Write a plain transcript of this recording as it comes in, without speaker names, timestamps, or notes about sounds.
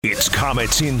It's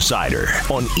Comets Insider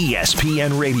on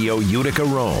ESPN Radio Utica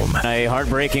Rome. A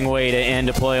heartbreaking way to end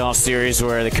a playoff series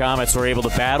where the Comets were able to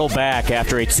battle back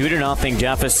after a 2-0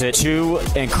 deficit. Two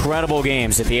incredible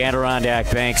games at the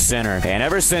Adirondack Bank Center. And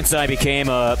ever since I became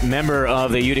a member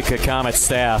of the Utica Comets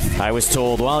staff, I was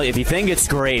told, well, if you think it's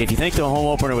great, if you think the home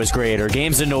opener was great, or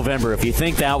games in November, if you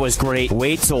think that was great,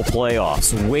 wait till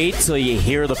playoffs. Wait till you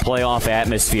hear the playoff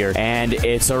atmosphere. And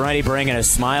it's already bringing a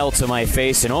smile to my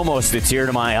face and almost a tear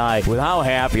to my eye with how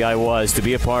happy I was to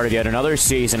be a part of yet another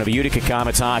season of Utica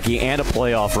Comets hockey and a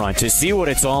playoff run. To see what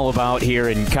it's all about here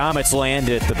in Comets land,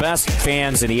 the best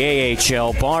fans in the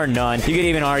AHL, bar none. You could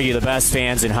even argue the best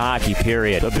fans in hockey,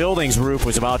 period. The building's roof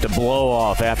was about to blow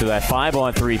off after that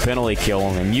 5-on-3 penalty kill,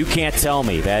 and you can't tell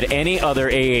me that any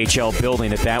other AHL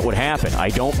building that would happen. I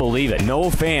don't believe it. No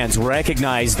fans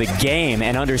recognize the game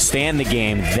and understand the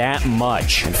game that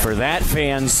much. And for that,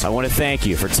 fans, I want to thank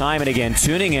you for time and again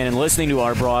tuning in and listening to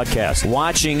our broadcast,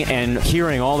 watching and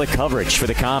hearing all the coverage for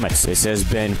the Comets. This has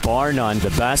been, bar none, the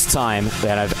best time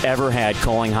that I've ever had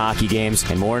calling hockey games,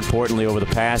 and more importantly, over the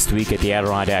past week at the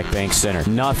Adirondack Bank Center.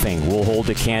 Nothing will hold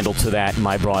a candle to that in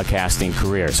my broadcasting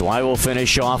career. So I will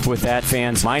finish off with that,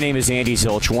 fans. My name is Andy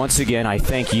Zilch. Once again, I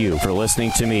thank you for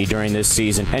listening to me during this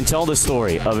season and tell the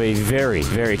story of a very,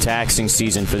 very taxing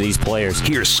season for these players.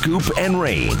 Here's Scoop and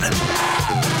Rain.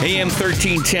 AM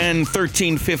 1310,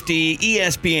 1350,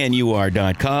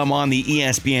 ESPNUR.com. On the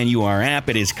ESPNUR app,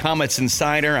 it is Comets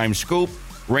Insider. I'm Scoop.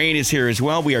 Rain is here as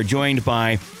well. We are joined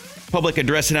by public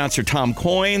address announcer Tom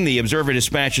Coyne. The Observer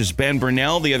Dispatch's Ben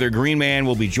Birnell. The other Greenman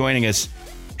will be joining us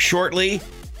shortly.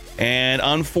 And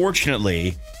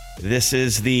unfortunately, this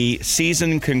is the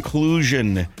season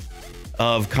conclusion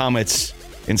of Comets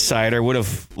Insider. Would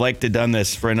have liked to have done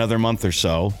this for another month or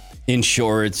so. In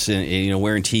shorts and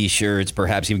wearing T-shirts,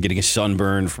 perhaps even getting a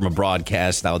sunburn from a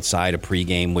broadcast outside a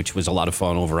pregame, which was a lot of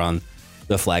fun over on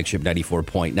the flagship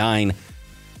 94.9.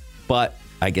 But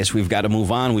I guess we've got to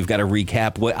move on. We've got to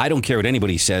recap. What I don't care what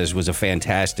anybody says was a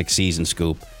fantastic season,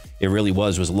 Scoop. It really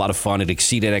was. It was a lot of fun. It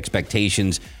exceeded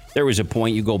expectations. There was a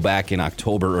point you go back in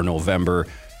October or November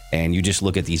and you just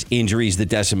look at these injuries that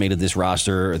decimated this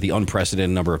roster, the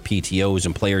unprecedented number of PTOs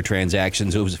and player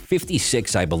transactions. It was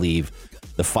 56, I believe,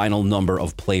 the final number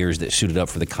of players that suited up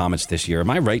for the Comets this year. Am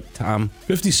I right, Tom?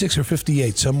 56 or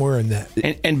 58, somewhere in that.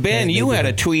 And Ben, you had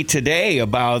a tweet today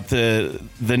about the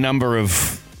number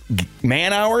of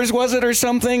man hours, was it, or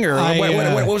something? Or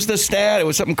what was the stat? It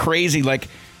was something crazy, like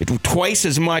twice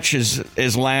as much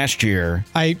as last year.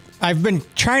 I've been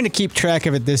trying to keep track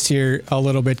of it this year a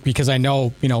little bit because I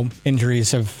know,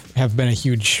 injuries have been a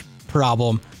huge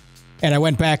problem. And I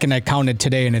went back and I counted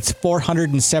today, and it's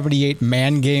 478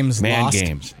 man games lost. Man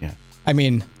games, yeah. I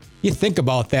mean, you think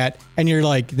about that, and you're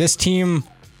like, this team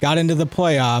got into the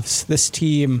playoffs. This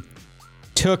team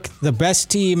took the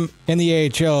best team in the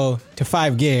AHL to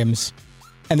 5 games,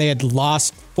 and they had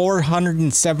lost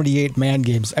 478 man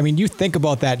games. I mean, you think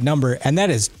about that number, and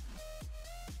that is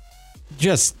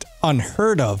just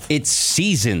unheard of. It's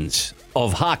seasons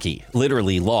of hockey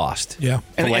literally lost. Yeah.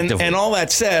 And all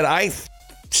that said, I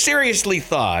seriously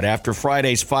thought after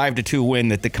Friday's 5-2 win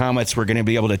that the Comets were going to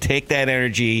be able to take that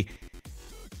energy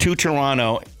to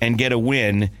Toronto and get a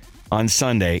win on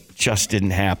Sunday. Just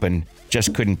didn't happen.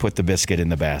 Just couldn't put the biscuit in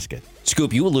the basket.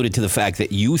 Scoop, you alluded to the fact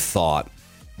that you thought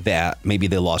that maybe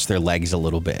they lost their legs a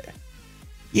little bit.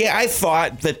 Yeah, I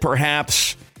thought that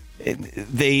perhaps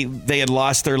they had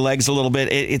lost their legs a little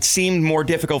bit. It seemed more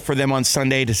difficult for them on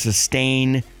Sunday to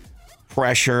sustain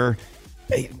pressure.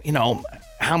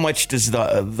 How much does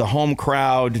the home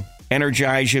crowd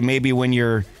energize you? Maybe when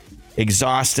you're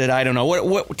exhausted. I don't know.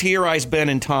 What to your eyes, Ben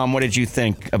and Tom, what did you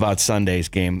think about Sunday's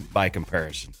game by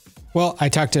comparison? Well, I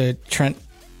talked to Trent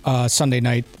Sunday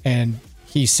night, and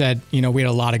he said, we had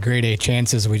a lot of grade A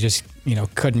chances. We just,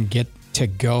 couldn't get to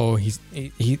go.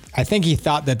 I think he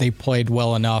thought that they played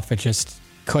well enough. It just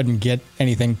couldn't get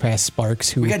anything past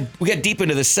Sparks. We got deep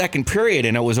into the second period,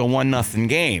 and it was a 1-0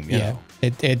 game. You know?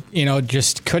 It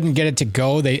just couldn't get it to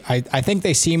go. I think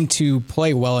they seemed to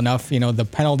play well enough. The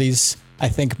penalties, I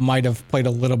think, might have played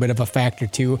a little bit of a factor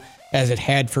too, as it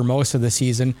had for most of the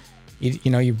season.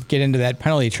 You get into that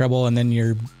penalty trouble, and then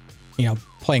you're,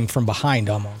 playing from behind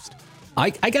almost. I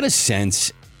got a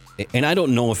sense, and I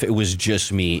don't know if it was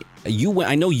just me.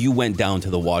 I know you went down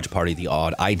to the watch party, the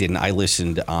Odd. I didn't. I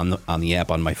listened on the app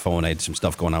on my phone. I had some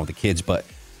stuff going on with the kids, but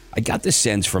I got the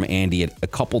sense from Andy at a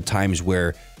couple times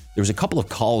where there was a couple of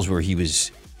calls where he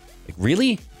was like,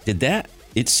 really? Did that?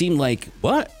 It seemed like,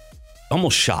 what?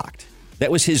 Almost shocked. That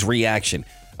was his reaction.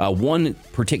 One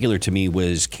particular to me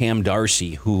was Cam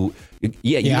Darcy, who,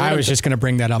 I was just going to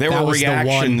bring that up. There that were was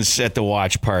reactions at the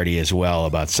watch party as well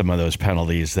about some of those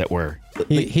penalties that were.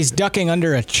 He's ducking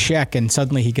under a check, and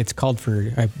suddenly he gets called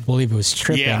for, I believe it was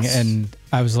tripping. Yes. And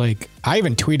I was like, I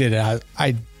even tweeted it.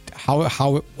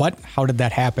 How did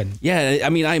that happen? Yeah, I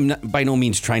mean, I'm not, by no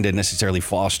means trying to necessarily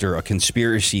foster a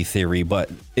conspiracy theory, but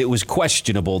it was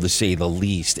questionable to say the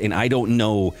least. And I don't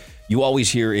know, you always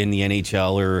hear in the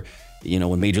NHL or,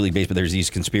 when Major League Baseball, there's these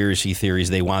conspiracy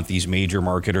theories. They want these major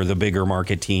market or the bigger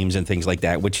market teams and things like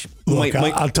that, which Look,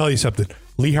 I'll tell you something.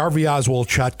 Lee Harvey Oswald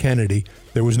shot Kennedy.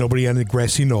 There was nobody on the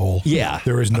grassy knoll. Yeah.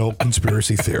 There is no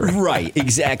conspiracy theory. Right,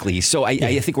 exactly. So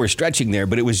I think we're stretching there,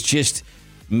 but it was just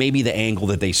maybe the angle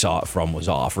that they saw it from was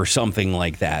off or something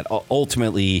like that.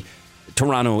 Ultimately,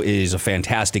 Toronto is a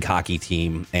fantastic hockey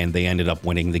team, and they ended up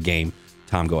winning the game.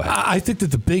 Tom, go ahead. I think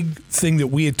that the big thing that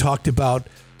we had talked about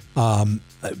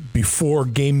before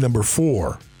game number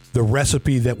 4, the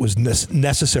recipe that was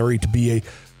necessary to be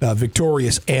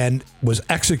victorious and was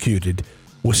executed,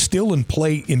 was still in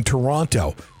play in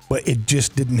Toronto, but it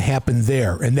just didn't happen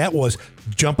there. And that was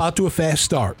jump out to a fast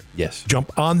start. Yes.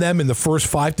 Jump on them in the first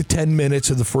 5 to 10 minutes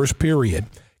of the first period.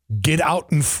 Get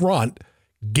out in front.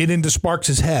 Get into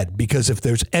Sparks' head. Because if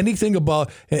there's anything about,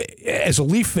 as a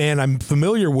Leaf fan, I'm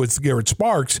familiar with Garrett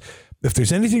Sparks. If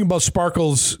there's anything about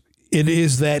Sparkles, it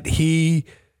is that he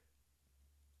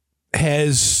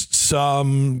has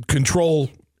some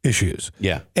control issues.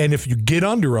 Yeah. And if you get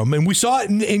under him, and we saw it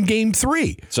in game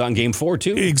 3. Saw it in game 4,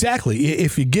 too. Exactly.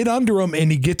 If you get under him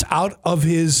and he gets out of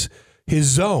his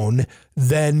zone,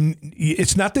 then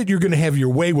it's not that you're going to have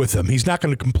your way with him. He's not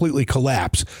going to completely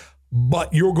collapse,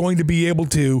 but you're going to be able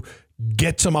to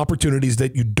get some opportunities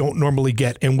that you don't normally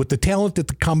get. And with the talent that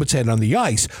the Comets had on the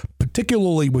ice,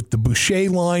 particularly with the Boucher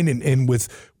line and with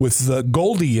the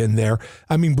Goldie in there,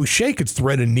 I mean, Boucher could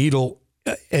thread a needle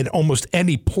at almost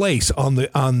any place on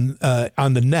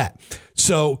the net.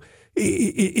 So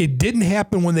it didn't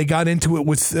happen when they got into it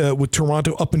with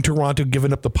Toronto, up in Toronto,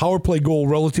 giving up the power play goal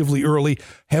relatively early,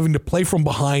 having to play from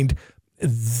behind.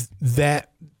 That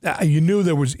you knew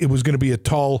it was going to be a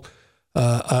tall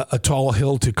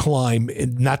hill to climb.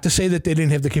 And not to say that they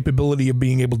didn't have the capability of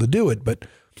being able to do it, but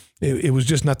it was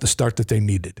just not the start that they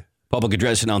needed. Public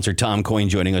address announcer Tom Coyne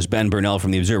joining us. Ben Birnell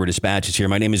from the Observer-Dispatch is here.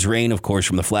 My name is Rain, of course,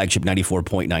 from the flagship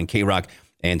 94.9 K-Rock,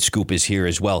 and Scoop is here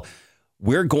as well.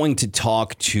 We're going to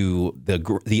talk to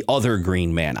the other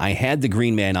Greenman. I had the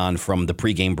Greenman on from the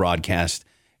pregame broadcast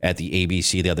at the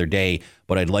ABC the other day,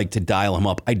 but I'd like to dial him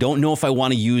up. I don't know if I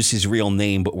want to use his real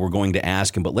name, but we're going to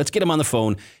ask him. But let's get him on the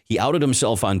phone. He outed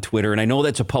himself on Twitter, and I know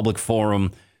that's a public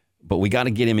forum, but we got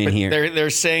to get him in here.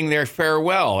 They're saying their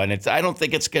farewell, and I don't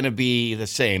think it's going to be the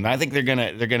same. I think they're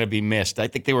gonna be missed. I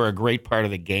think they were a great part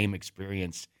of the game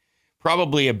experience,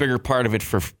 probably a bigger part of it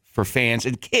for fans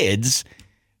and kids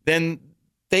than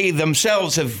they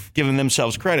themselves have given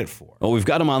themselves credit for. Well, we've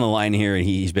got him on the line here, and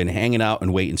he's been hanging out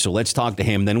and waiting. So let's talk to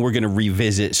him. Then we're going to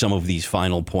revisit some of these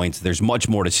final points. There's much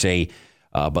more to say,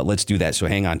 but let's do that. So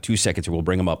hang on 2 seconds, and we'll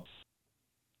bring him up.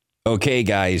 Okay,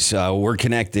 guys, we're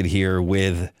connected here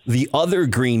with the other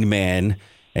Greenman,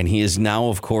 and he is now,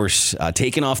 of course,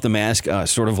 taken off the mask,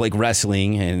 sort of like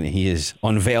wrestling, and he has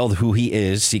unveiled who he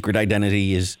is. Secret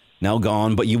identity is now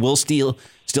gone, but you will still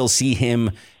see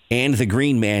him and the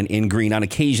Greenman in green on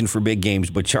occasion for big games,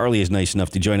 but Charlie is nice enough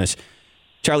to join us.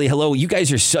 Charlie, hello. You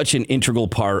guys are such an integral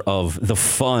part of the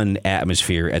fun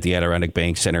atmosphere at the Adirondack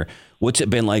Bank Center. What's it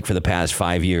been like for the past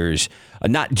 5 years?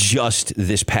 Not just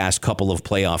this past couple of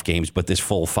playoff games, but this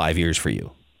full 5 years for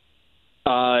you.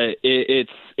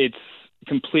 It's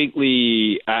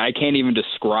completely, I can't even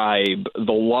describe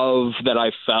the love that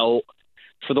I felt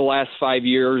for the last 5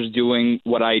 years doing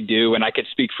what I do. And I could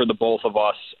speak for the both of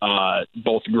us,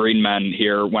 both Greenmen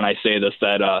here, when I say this,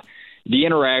 that the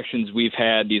interactions we've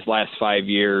had these last 5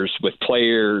 years with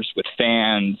players, with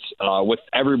fans, with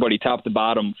everybody top to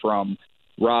bottom, from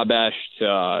Rob Esch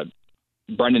to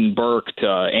Brendan Burke to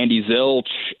Andy Zilch,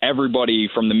 everybody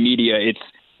from the media,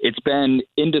 it's been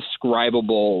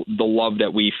indescribable, the love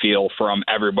that we feel from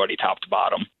everybody top to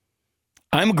bottom.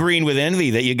 I'm green with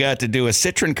envy that you got to do a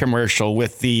Citron commercial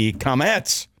with the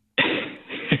Comets.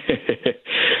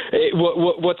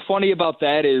 What's funny about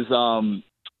that is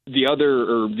the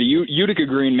Utica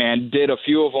Greenman did a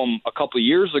few of them a couple of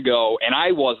years ago, and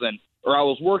I was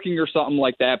working or something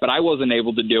like that, but I wasn't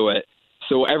able to do it.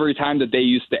 So every time that they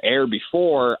used to air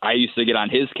before, I used to get on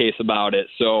his case about it.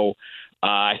 So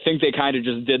I think they kind of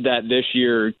just did that this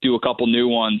year, do a couple new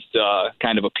ones to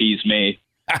kind of appease me.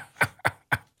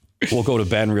 We'll go to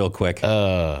Ben real quick.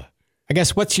 I I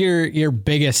guess what's your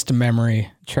biggest memory,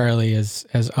 Charlie, as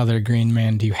other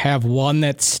Greenman? Do you have one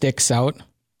that sticks out?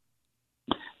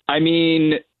 I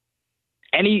mean,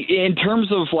 in terms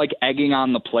of like egging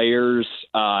on the players,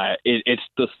 it's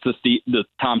the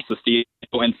Tom Sestito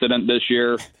incident this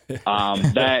year.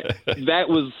 That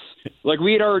was like,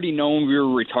 we had already known we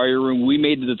were retiring. We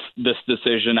made this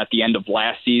decision at the end of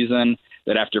last season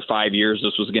that after 5 years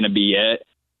this was going to be it.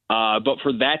 But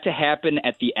for that to happen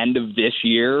at the end of this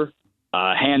year,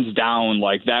 hands down,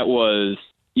 like that was,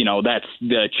 that's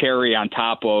the cherry on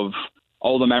top of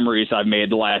all the memories I've made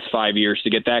the last 5 years. To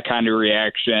get that kind of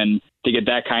reaction, to get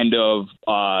that kind of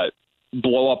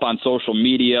blow up on social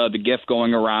media, the GIF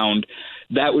going around,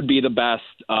 that would be the best.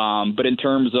 But in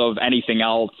terms of anything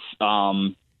else,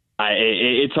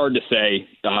 it's hard to say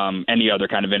any other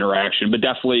kind of interaction. But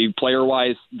definitely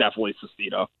player-wise, definitely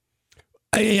Sestito.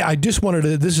 I just wanted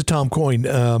to, this is Tom Coyne.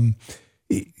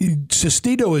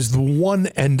 Sestito is the one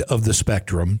end of the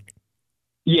spectrum.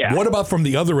 Yeah. What about from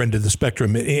the other end of the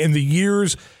spectrum? In the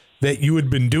years that you had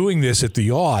been doing this at the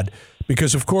Odd,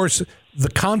 because, of course, the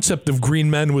concept of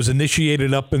Greenman was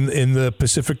initiated up in the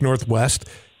Pacific Northwest,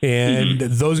 and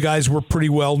those guys were pretty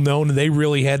well known, and they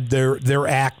really had their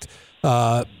act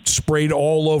sprayed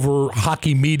all over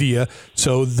hockey media.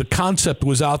 So the concept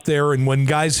was out there, and when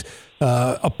guys...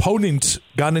 opponents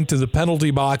got into the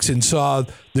penalty box and saw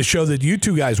the show that you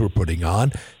two guys were putting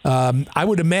on, I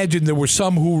would imagine there were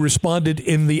some who responded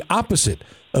in the opposite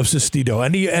of Sestito.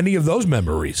 Any of those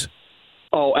memories?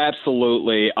 Oh,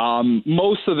 absolutely.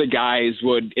 Most of the guys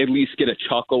would at least get a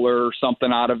chuckle or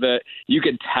something out of it. You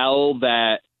could tell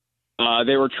that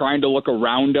they were trying to look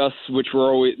around us, which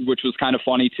was kind of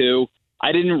funny too.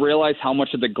 I didn't realize how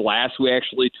much of the glass we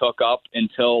actually took up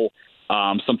until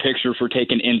some pictures were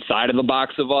taken inside of the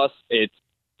box of us.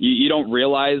 You don't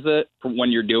realize it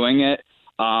when you're doing it.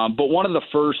 But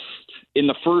in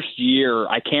the first year,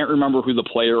 I can't remember who the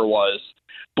player was,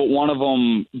 but one of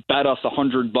them bet us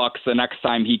 $100 the next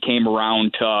time he came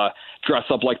around to dress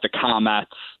up like the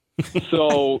Comets.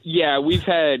 So yeah, we've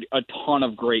had a ton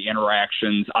of great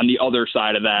interactions on the other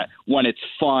side of that when it's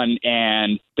fun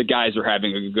and the guys are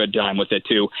having a good time with it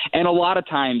too. And a lot of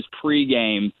times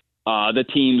pregame, the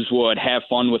teams would have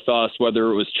fun with us,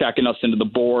 whether it was checking us into the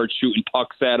board, shooting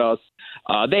pucks at us.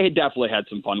 They definitely had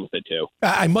some fun with it too.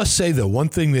 I must say, though, one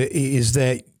thing is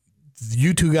that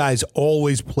you two guys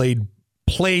always played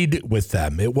with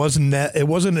them. It wasn't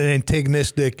an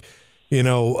antagonistic,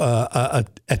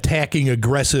 attacking,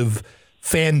 aggressive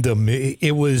fandom.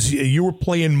 It was, you were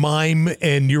playing mime,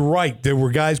 and you're right. There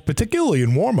were guys, particularly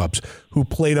in warmups, who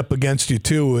played up against you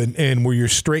too, and were your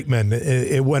straight men.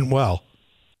 It went well.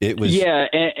 It was, yeah,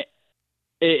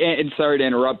 and sorry to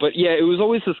interrupt, but yeah, it was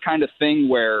always this kind of thing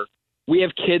where we have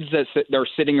kids that are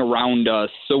sitting around us,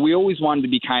 so we always wanted to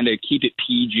be kind of keep it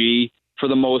PG for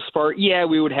the most part. Yeah,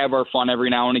 we would have our fun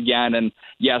every now and again, and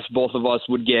yes, both of us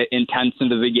would get intense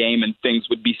into the game and things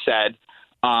would be said.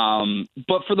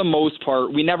 But for the most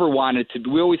part, we never wanted to.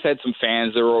 We always had some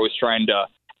fans that were always trying to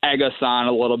egg us on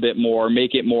a little bit more,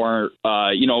 make it more,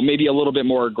 maybe a little bit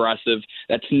more aggressive.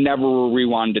 That's never where we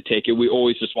wanted to take it. We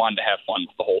always just wanted to have fun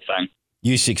with the whole thing.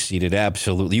 You succeeded,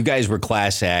 absolutely. You guys were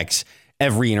class acts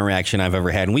every interaction I've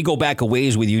ever had. And we go back a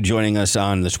ways with you joining us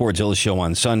on the Sports Zilch show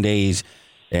on Sundays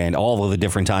and all of the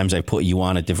different times I put you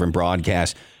on at different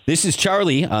broadcasts. This is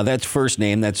Charlie. That's first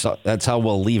name. That's how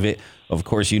we'll leave it. Of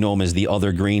course, you know him as the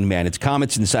other Greenman. It's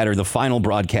Comets Insider, the final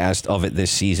broadcast of it this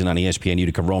season on ESPN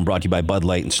Utica Rome, brought to you by Bud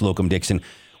Light and Slocum Dixon.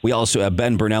 We also have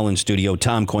Ben Birnell in studio,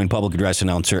 Tom Coyne, public address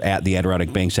announcer at the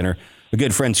Adirondack Bank Center. A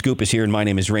good friend, Scoop, is here, and my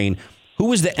name is Rain. Who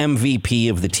was the MVP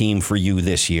of the team for you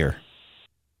this year?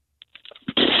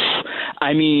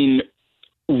 I mean,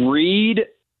 Reed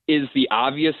is the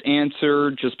obvious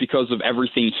answer just because of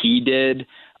everything he did.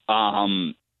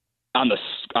 On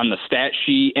the stat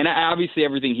sheet, and obviously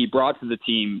everything he brought to the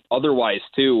team otherwise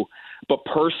too. But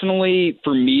personally,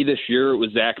 for me this year, it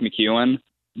was Zach McEwen,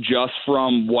 just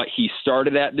from what he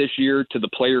started at this year to the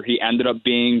player he ended up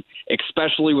being,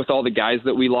 especially with all the guys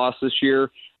that we lost this year.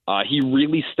 He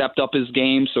really stepped up his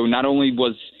game. So not only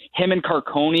was him and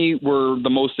Carcone were the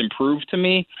most improved to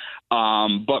me,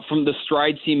 but from the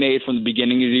strides he made from the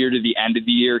beginning of the year to the end of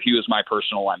the year, he was my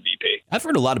personal MVP. I've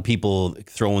heard a lot of people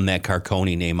throwing that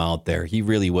Carcone name out there. He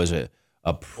really was a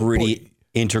pretty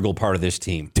integral part of this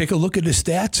team. Take a look at his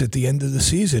stats at the end of the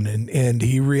season, and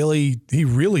he really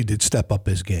did step up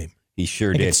his game. He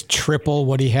sure did. It's triple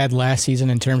what he had last season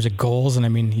in terms of goals, and I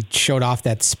mean, he showed off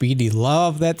that speed. He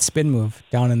loved that spin move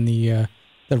down in the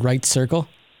right circle.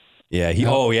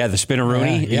 Yeah. The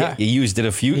spinner-rooney. Yeah. He used it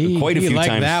quite a few liked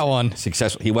times. That one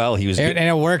Successful. He was, and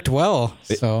it worked well.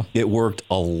 It worked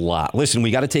a lot. Listen,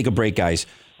 we got to take a break, guys.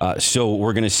 So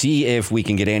we're going to see if we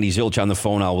can get Andy Zilch on the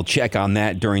phone. I will check on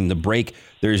that during the break.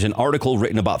 There's an article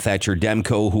written about Thatcher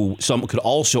Demko, who some could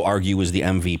also argue was the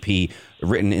MVP,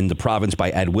 written in the Province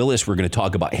by Ed Willis. We're going to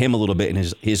talk about him a little bit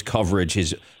and his coverage,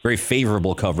 his very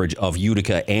favorable coverage of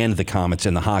Utica and the Comets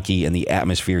and the hockey and the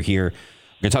atmosphere here.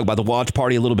 We're going to talk about the watch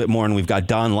party a little bit more, and we've got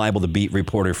Don Laible, the beat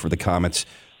reporter for the Comets,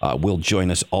 will join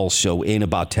us also in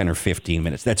about 10 or 15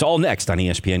 minutes. That's all next on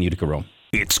ESPN Utica Rome.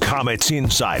 It's Comets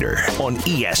Insider on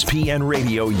ESPN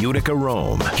Radio Utica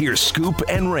Rome. Here's Scoop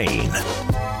and Rain.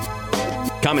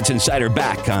 Comets Insider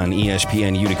back on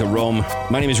ESPN Utica Rome.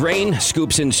 My name is Rain.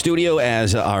 Scoop's in studio,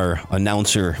 as our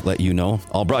announcer let you know.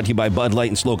 All brought to you by Bud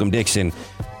Light and Slocum Dixon.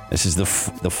 This is the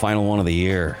final one of the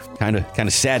year. Kind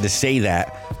of sad to say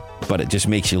that, but it just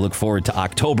makes you look forward to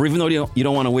October. Even though you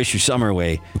don't want to wish your summer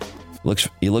away,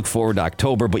 you look forward to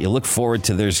October, but you look forward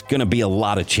to there's going to be a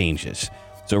lot of changes.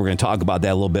 So we're going to talk about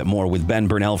that a little bit more with Ben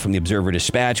Birnell from the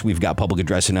Observer-Dispatch. We've got public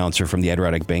address announcer from the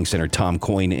Adirondack Bank Center, Tom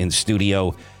Coyne, in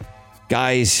studio.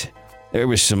 Guys, there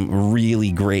was some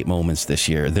really great moments this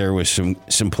year. There was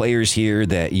some players here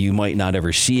that you might not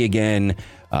ever see again.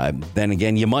 Then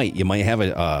again, you might have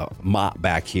a Mott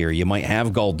back here. You might have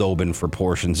Goldobin for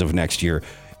portions of next year.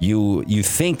 You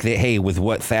think that, hey, with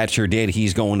what Thatcher did,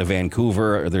 he's going to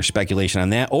Vancouver. Or there's speculation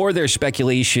on that, or there's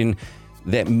speculation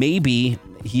that maybe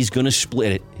he's going to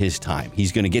split his time.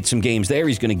 He's going to get some games there.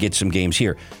 He's going to get some games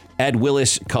here. Ed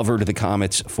Willis covered the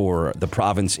Comets for the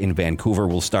Province in Vancouver.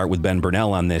 We'll start with Ben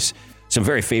Birnell on this. Some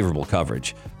very favorable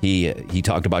coverage. He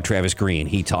talked about Travis Green.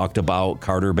 He talked about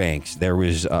Carter Banks. There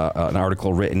was an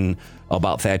article written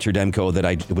about Thatcher Demko that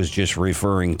I was just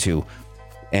referring to.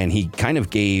 And he kind of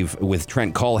gave, with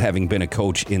Trent Cull having been a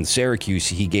coach in Syracuse,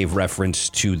 he gave reference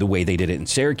to the way they did it in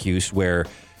Syracuse, where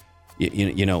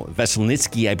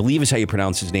Veselnitsky, I believe is how you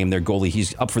pronounce his name, their goalie.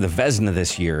 He's up for the Vezina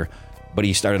this year, but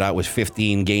he started out with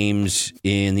 15 games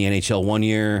in the NHL one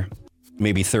year,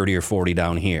 maybe 30 or 40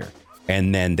 down here.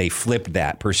 And then they flipped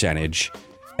that percentage.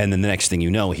 And then the next thing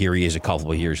you know, here he is a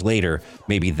couple of years later.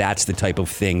 Maybe that's the type of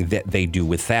thing that they do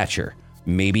with Thatcher.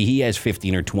 Maybe he has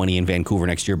 15 or 20 in Vancouver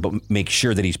next year, but make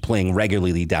sure that he's playing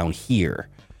regularly down here.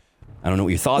 I don't know what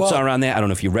your thoughts are on that. I don't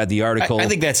know if you read the article. I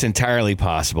think that's entirely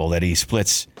possible that he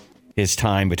splits his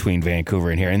time between Vancouver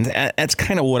and here. And that's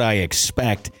kind of what I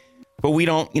expect. But we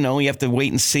don't, we have to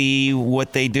wait and see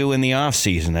what they do in the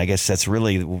offseason. I guess that's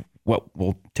really what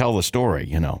will tell the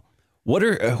story,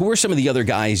 Who are some of the other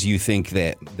guys you think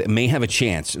that may have a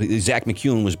chance? Zach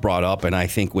McEwen was brought up, and I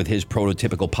think with his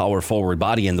prototypical power forward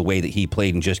body and the way that he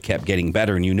played and just kept getting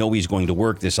better, and he's going to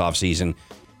work this offseason,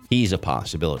 he's a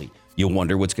possibility. You'll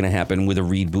wonder what's going to happen with a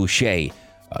Reed Boucher.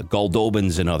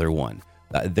 Goldobin's another one.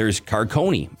 There's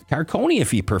Carcone. Carcone,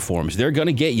 if he performs, they're going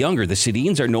to get younger. The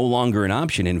Sedins are no longer an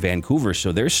option in Vancouver,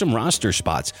 so there's some roster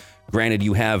spots. Granted,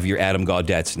 you have your Adam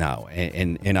Gaudets now,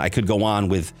 and I could go on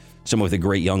with some of the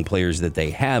great young players that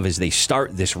they have as they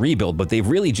start this rebuild, but they've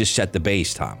really just set the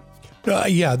base, Tom.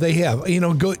 Yeah, they have.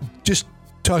 Just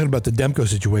talking about the Demko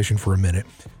situation for a minute.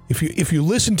 If you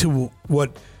listen to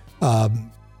what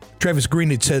Travis Green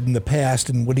had said in the past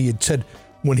and what he had said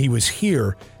when he was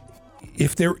here,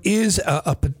 if there is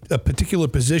a particular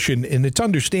position, and it's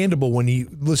understandable when you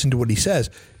listen to what he says,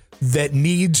 that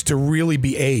needs to really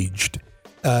be aged,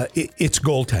 it's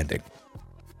goaltending.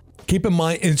 Keep in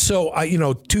mind, and so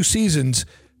 2 seasons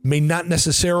may not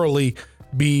necessarily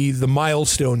be the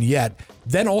milestone yet.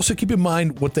 Then also keep in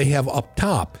mind what they have up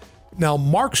top. Now,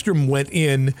 Markstrom went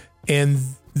in, and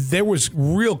there was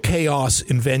real chaos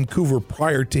in Vancouver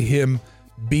prior to him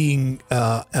being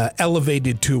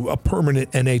elevated to a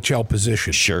permanent NHL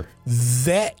position. Sure.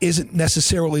 That isn't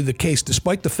necessarily the case,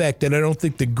 despite the fact that I don't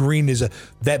think that Green is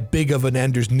that big of an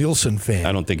Anders Nilsson fan.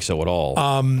 I don't think so at all.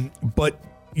 But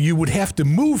you would have to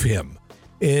move him.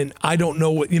 And I don't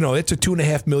know what, it's a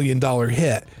 $2.5 million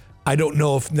hit. I don't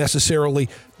know if necessarily,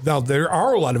 now there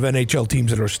are a lot of NHL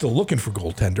teams that are still looking for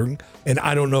goaltending, and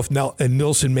I don't know if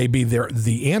Nilsson may be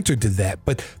the answer to that,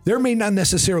 but there may not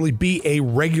necessarily be a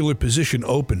regular position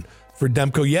open for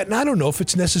Demko yet, and I don't know if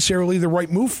it's necessarily the right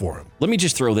move for him. Let me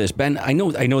just throw this, Ben. I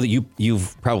know that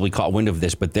you've probably caught wind of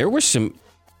this, but there was some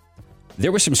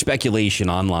speculation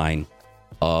online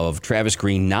of Travis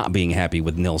Green not being happy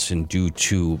with Nilsson due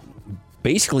to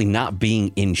basically not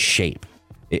being in shape.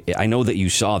 I know that you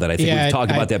saw that. I think we've talked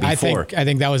about that before. I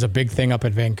think that was a big thing up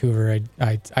in Vancouver.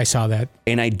 I saw that.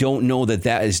 And I don't know that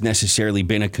has necessarily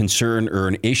been a concern or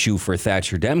an issue for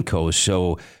Thatcher Demko.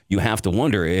 So you have to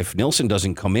wonder if Nilsson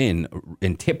doesn't come in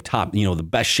tip-top, the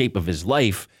best shape of his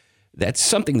life, that's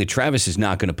something that Travis is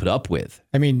not going to put up with.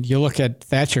 I mean, you look at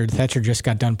Thatcher. Thatcher just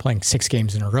got done playing 6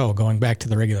 games in a row, going back to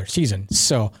the regular season.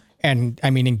 So, and I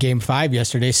mean, in Game 5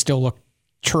 yesterday, still looked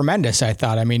tremendous, I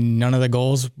thought. I mean, none of the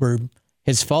goals were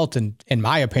his fault, in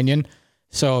my opinion.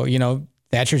 So,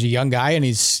 Thatcher's a young guy, and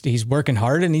he's working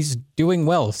hard, and he's doing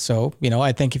well. So,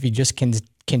 I think if he just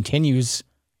continues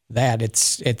that,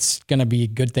 it's going to be a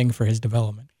good thing for his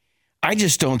development. I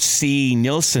just don't see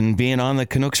Nilsson being on the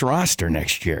Canucks roster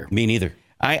next year. Me neither.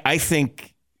 I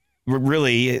think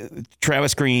really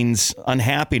Travis Green's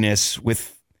unhappiness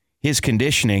with his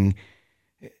conditioning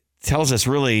tells us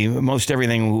really most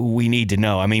everything we need to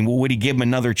know. I mean, would he give him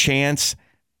another chance?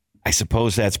 I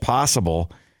suppose that's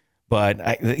possible,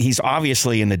 but he's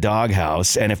obviously in the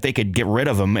doghouse, and if they could get rid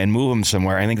of him and move him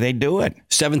somewhere, I think they'd do it.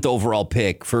 7th overall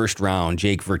pick, first round,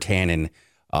 Jake Virtanen.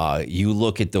 You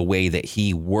look at the way that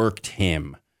he worked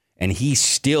him, and he's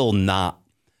still not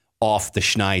off the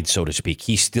schneid, so to speak.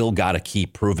 He's still got to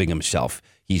keep proving himself.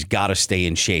 He's got to stay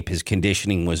in shape. His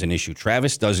conditioning was an issue.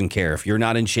 Travis doesn't care. If you're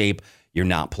not in shape, you're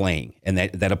not playing. And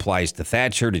that applies to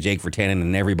Thatcher, to Jake Virtanen,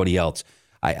 and everybody else.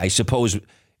 I suppose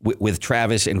with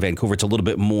Travis and Vancouver, it's a little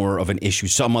bit more of an issue.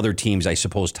 Some other teams, I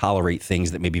suppose, tolerate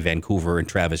things that maybe Vancouver and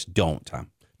Travis don't, Tom.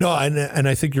 No, and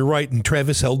I think you're right. And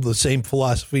Travis held the same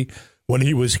philosophy when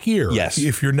he was here. Yes.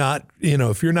 If you're not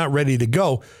ready to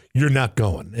go, you're not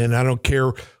going. And I don't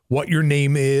care what your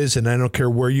name is, and I don't care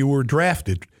where you were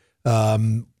drafted.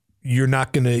 You're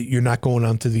not going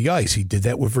onto the ice. He did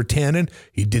that with Virtanen.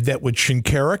 He did that with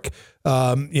Shinkarik.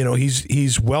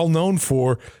 He's well known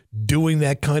for doing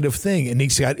that kind of thing, and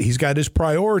he's got his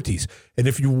priorities. And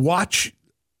if you watch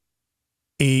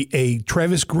a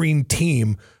Travis Green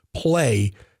team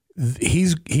play,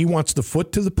 he wants the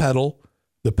foot to the pedal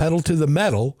to the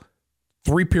metal,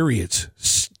 3 periods,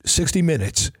 60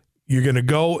 minutes. You're going to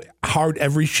go hard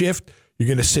every shift. You're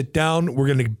going to sit down. We're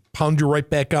going to pound you right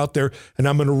back out there, and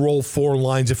I'm going to roll 4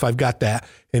 lines if I've got that.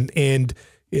 And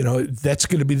that's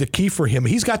going to be the key for him.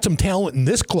 He's got some talent in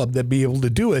this club that'd be able to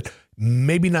do it.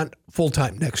 Maybe not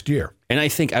full-time next year. And I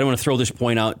think, I don't want to throw this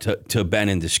point out to Ben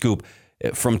and the Scoop.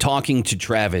 From talking to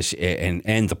Travis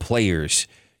and the players,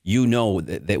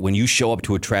 that when you show up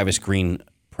to a Travis Green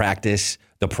practice,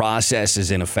 the process is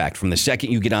in effect. From the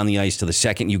second you get on the ice to the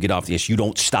second you get off the ice, you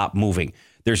don't stop moving.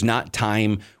 There's not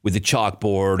time with the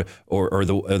chalkboard or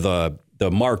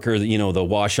the marker, the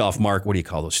wash-off mark. What do you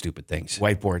call those stupid things?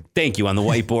 Whiteboard. Thank you. On the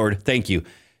whiteboard. Thank you.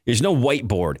 There's no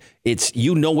whiteboard. It's,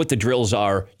 what the drills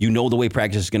are. You know the way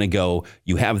practice is going to go.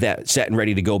 You have that set and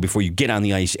ready to go before you get on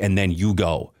the ice, and then you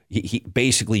go.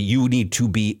 Basically, you need to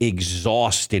be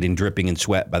exhausted and dripping in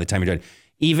sweat by the time you're done.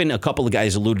 Even a couple of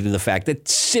guys alluded to the fact that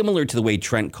similar to the way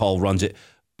Trent Cull runs it,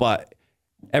 but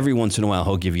every once in a while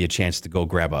he'll give you a chance to go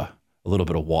grab a little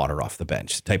bit of water off the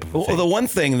bench type of thing. Well, the one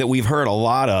thing that we've heard a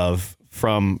lot of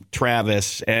from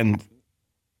Travis and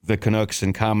the Canucks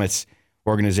and Comets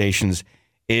organizations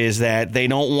is that they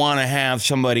don't want to have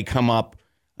somebody come up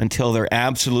until they're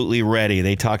absolutely ready.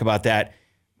 They talk about that,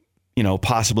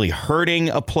 possibly hurting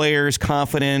a player's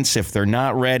confidence if they're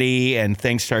not ready and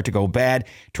things start to go bad.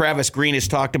 Travis Green has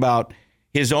talked about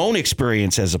his own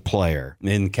experience as a player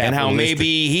and how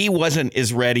maybe he wasn't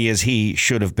as ready as he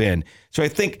should have been. So I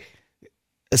think,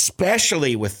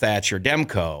 especially with Thatcher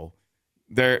Demko,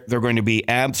 they're going to be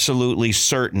absolutely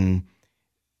certain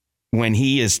when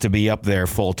he is to be up there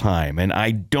full time. And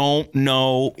I don't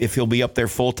know if he'll be up there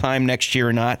full time next year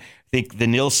or not. I think the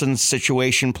Nilsson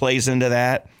situation plays into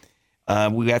that.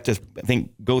 We have to, I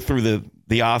think, go through the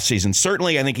offseason.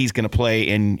 Certainly, I think he's going to play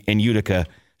in Utica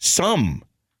some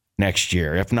next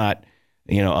year, if not,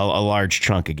 a large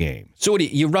chunk of game. So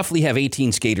you roughly have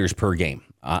 18 skaters per game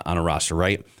on a roster,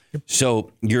 right?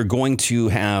 So you're going to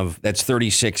have, that's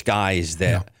 36 guys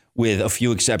that, with a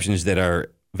few exceptions that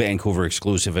are Vancouver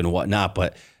exclusive and whatnot,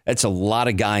 but that's a lot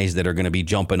of guys that are going to be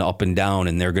jumping up and down,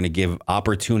 and they're going to give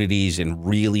opportunities and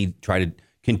really try to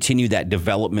continue that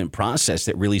development process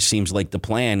that really seems like the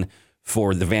plan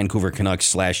for the Vancouver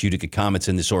Canucks / Utica Comets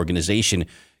in this organization.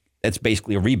 That's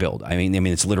basically a rebuild. I mean,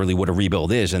 it's literally what a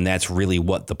rebuild is, and that's really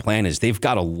what the plan is. They've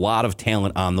got a lot of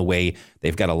talent on the way.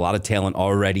 They've got a lot of talent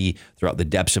already throughout the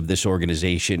depths of this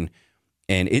organization,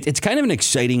 and it's kind of an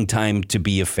exciting time to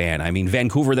be a fan. I mean,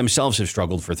 Vancouver themselves have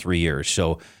struggled for 3 years,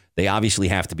 so they obviously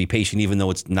have to be patient, even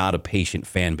though it's not a patient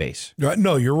fan base.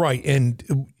 No, you're right.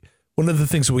 And one of the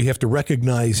things that we have to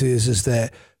recognize is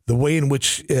that the way in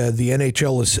which the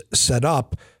NHL is set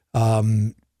up,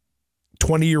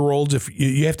 20-year-olds, if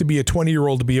you have to be a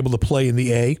 20-year-old to be able to play in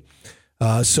the A.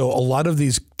 So a lot of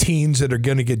these teens that are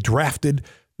going to get drafted,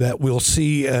 that we'll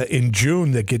see in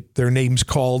June that get their names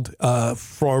called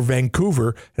for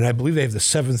Vancouver, and I believe they have the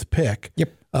 7th pick,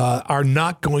 are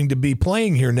not going to be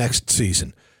playing here next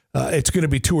season. It's going to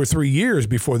be 2 or 3 years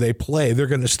before they play. They're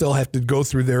going to still have to go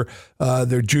through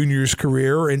their juniors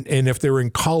career, and if they're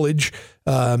in college,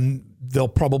 they'll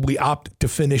probably opt to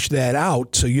finish that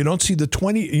out. So you don't see the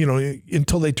 20,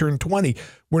 until they turn 20,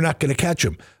 we're not going to catch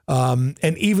them.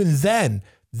 And even then,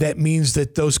 that means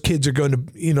that those kids are going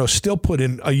to, still put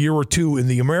in a year or two in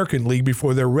the American League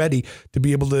before they're ready to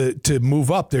be able to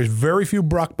move up. There's very few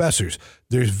Brock Bessers.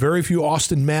 There's very few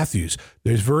Austin Matthews.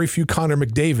 There's very few Connor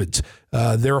McDavids.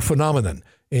 They're a phenomenon.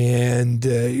 And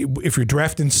if you're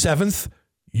drafting 7th,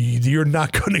 you're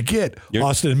not going to get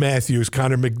Austin Matthews,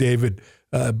 Connor McDavid,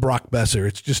 Brock Besser.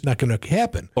 It's just not going to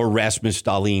happen. Or Rasmus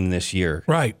Dahlin this year.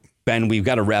 Right. Ben, we've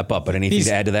got to wrap up, but anything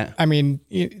to add to that? I mean,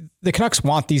 the Canucks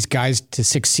want these guys to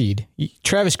succeed.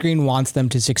 Travis Green wants them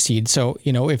to succeed. So,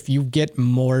 if you get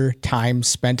more time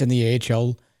spent in the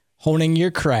AHL honing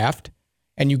your craft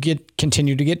and you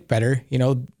continue to get better,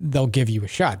 they'll give you a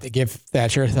shot. They give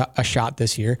Thatcher a shot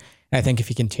this year. And I think if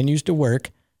he continues to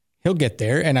work, he'll get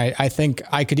there. And I think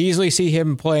I could easily see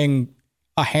him playing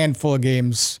a handful of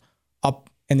games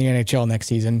up in the NHL next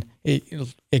season.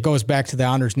 It goes back to the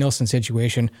Anders Nilsson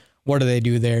situation. What do they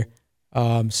do there?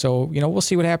 So we'll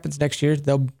see what happens next year.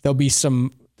 There'll be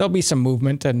some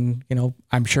movement, and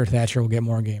I'm sure Thatcher will get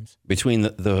more games. Between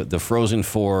the Frozen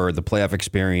Four, the playoff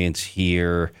experience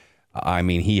here, I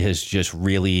mean, he has just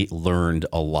really learned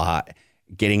a lot.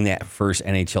 Getting that first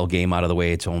NHL game out of the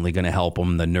way, it's only going to help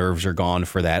him. The nerves are gone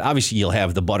for that. Obviously, you'll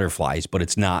have the butterflies, but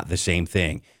it's not the same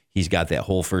thing. He's got that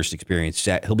whole first experience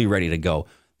set. He'll be ready to go.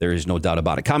 There is no doubt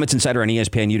about it. Comets Insider on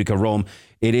ESPN Utica Rome.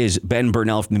 It is Ben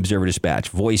Birnell from the Observer-Dispatch,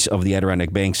 voice of the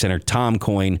Adirondack Bank Center, Tom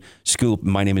Coyne, Scoop.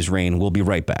 My name is Rain. We'll be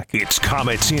right back. It's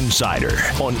Comets Insider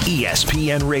on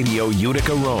ESPN Radio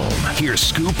Utica Rome. Here's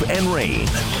Scoop and Rain.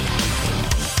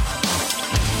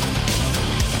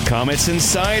 Comets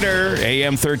Insider,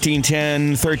 AM 1310,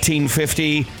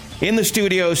 1350. In the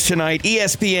studios tonight,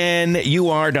 ESPNUR.com,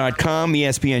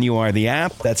 ESPNUR, the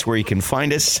app. That's where you can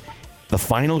find us. The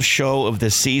final show of the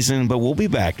season, but we'll be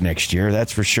back next year,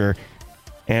 that's for sure.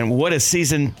 And what a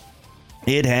season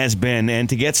it has been. And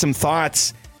to get some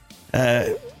thoughts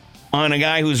on a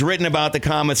guy who's written about the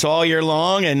Comets all year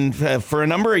long and for a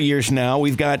number of years now,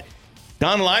 we've got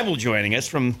Don Laible joining us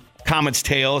from Comets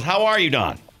Tales. How are you,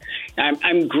 Don?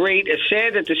 I'm great. It's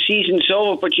sad that the season's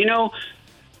over, but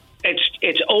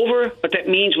it's over, but that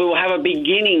means we will have a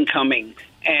beginning coming.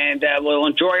 And we'll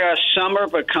enjoy our summer,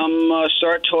 but come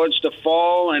start towards the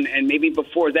fall, and maybe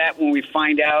before that, when we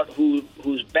find out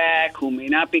who's back, who may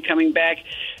not be coming back,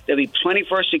 there'll be plenty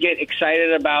for us to get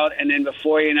excited about. And then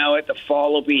before you know it, the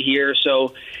fall will be here.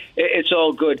 So it's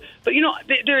all good. But,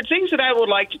 there are things that I would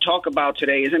like to talk about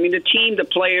today. The team, the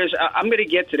players, I'm going to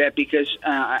get to that because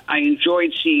I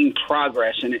enjoyed seeing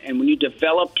progress. And when you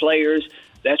develop players,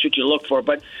 that's what you look for.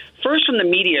 But first, from the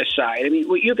media side,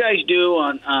 what you guys do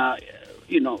on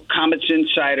Comets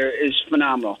Insider is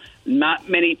phenomenal. Not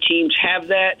many teams have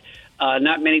that.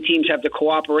 Not many teams have the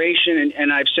cooperation.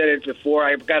 And I've said it before,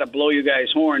 I've got to blow you guys'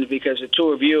 horns because the two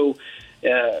of you,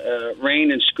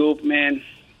 Rain and Scoop, man,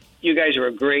 you guys are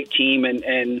a great team.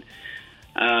 And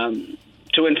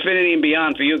to infinity and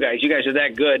beyond for you guys. You guys are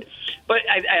that good. But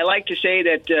I like to say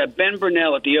that Ben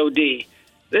Birnell at the OD,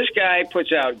 this guy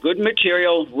puts out good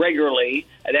material regularly.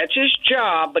 That's his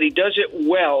job, but he does it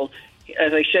well.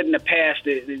 As I said in the past,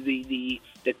 the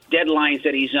deadlines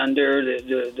that he's under,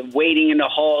 the waiting in the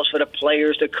halls for the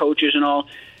players, the coaches, and all.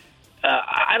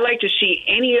 I like to see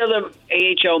any other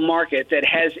AHL market that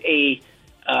has a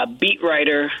beat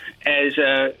writer as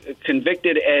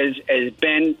convicted as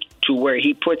Ben, to where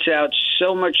he puts out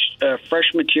so much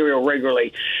fresh material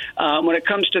regularly. When it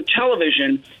comes to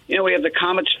television, we have the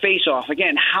Comets Face-Off.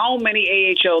 Again, how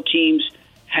many AHL teams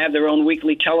have their own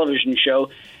weekly television show?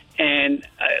 And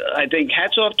I think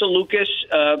hats off to Lucas.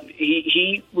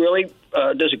 He really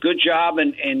does a good job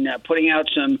in putting out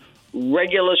some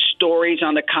regular stories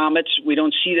on the Comets. We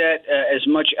don't see that as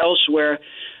much elsewhere.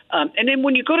 And then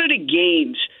when you go to the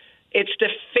games, it's the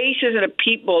faces of the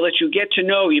people that you get to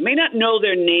know. You may not know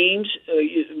their names.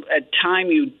 At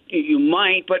time you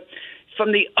might, but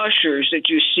from the ushers that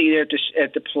you see there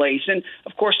at the place, and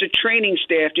of course the training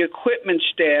staff, the equipment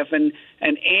staff, and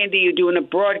Andy, you're doing the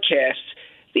broadcasts.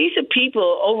 These are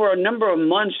people over a number of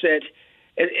months that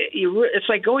it's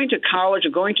like going to college or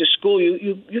going to school.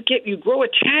 You grow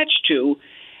attached to,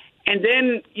 and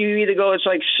then you either go, it's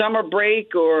like summer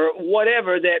break or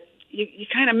whatever, that you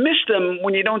kind of miss them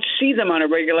when you don't see them on a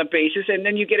regular basis, and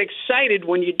then you get excited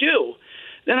when you do.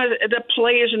 Then the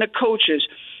players and the coaches.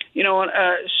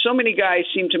 So many guys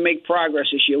seem to make progress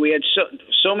this year. We had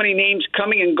so many names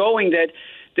coming and going that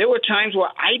there were times where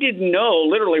I didn't know,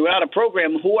 literally without a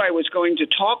program, who I was going to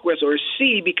talk with or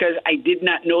see because I did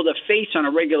not know the face on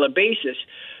a regular basis.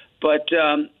 But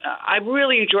I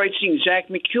really enjoyed seeing Zach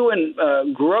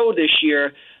McEwen grow this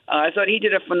year. I thought he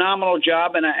did a phenomenal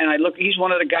job, and he's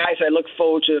one of the guys I look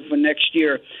forward to for next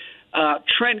year.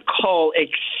 Trent Cole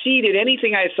exceeded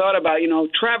anything I thought about.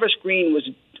 Travis Green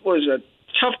was a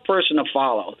tough person to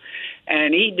follow,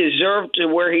 and he deserved to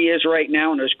where he is right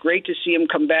now, and it was great to see him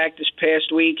come back this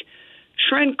past week.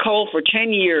 Trent Cole, for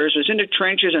 10 years, was in the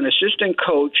trenches, an assistant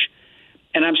coach,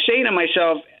 and I'm saying to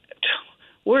myself,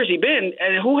 where's he been,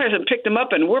 and who hasn't picked him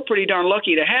up, and we're pretty darn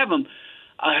lucky to have him.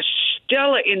 A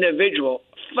stellar individual,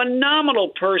 phenomenal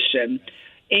person,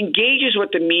 engages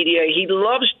with the media. He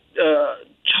loves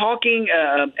talking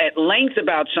at length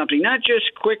about something, not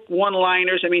just quick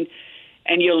one-liners.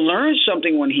 And you learn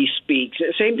something when he speaks.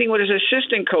 Same thing with his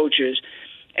assistant coaches.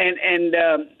 And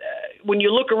when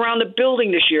you look around the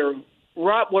building this year,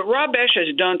 what Rob Esch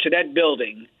has done to that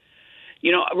building,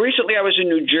 recently I was in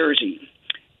New Jersey,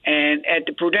 and at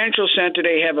the Prudential Center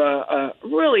they have a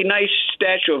really nice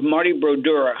statue of Marty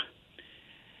Brodeur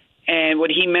and what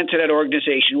he meant to that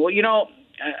organization. Well,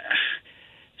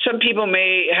 some people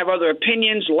may have other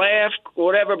opinions, laugh,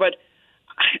 whatever, but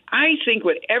I think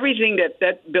with everything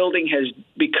that building has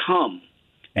become,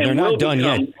 and they're not done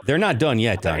yet. They're not done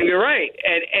yet, Don. You're right,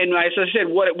 and as I said,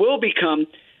 what it will become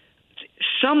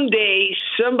someday,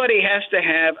 somebody has to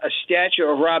have a statue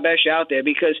of Rob Esch out there,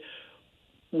 because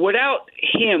without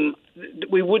him,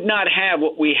 we would not have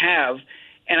what we have.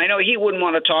 And I know he wouldn't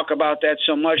want to talk about that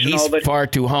so much. He's far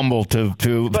too humble to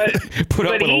put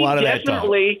up with a lot of that.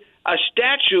 Definitely, a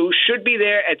statue should be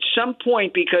there at some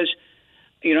point, because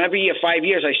every year, 5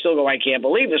 years, I still go, I can't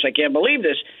believe this.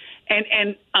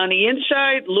 And on the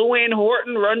inside, Luann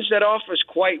Horton runs that office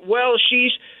quite well.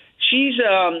 She's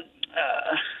an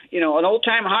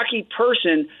old-time hockey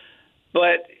person,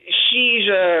 but she's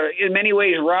in many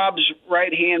ways Rob's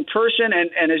right-hand person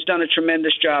and has done a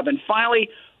tremendous job. And finally,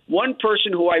 one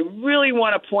person who I really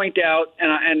want to point out,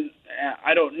 and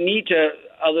I don't need to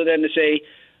other than to say,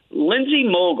 Lindsay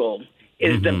Mogul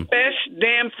is the best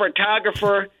damn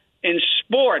photographer in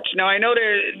sports. Now, I know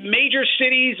there are major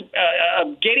cities,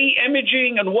 Getty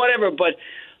Imaging and whatever, but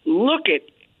look at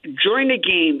during the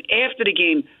game, after the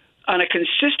game, on a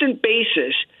consistent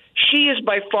basis, she is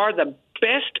by far the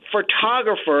best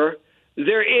photographer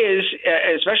there is,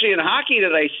 especially in hockey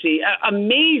that I see.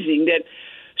 Amazing that.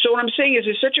 So what I'm saying is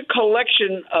there's such a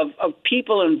collection of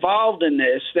people involved in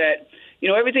this that,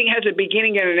 everything has a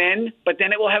beginning and an end, but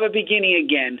then it will have a beginning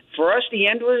again. For us, the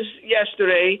end was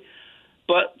yesterday.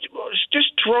 But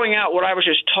just throwing out what I was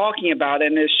just talking about,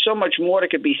 and there's so much more that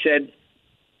could be said,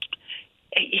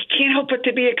 you can't help but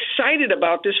to be excited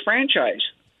about this franchise.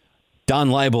 Don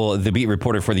Laible, the beat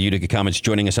reporter for the Utica Comets,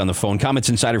 joining us on the phone. Comets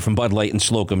insider from Bud Light and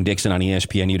Slocum Dixon on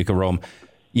ESPN Utica Rome.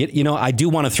 I do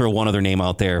want to throw one other name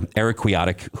out there, Eric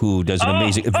Kwiatek, who does an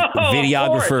amazing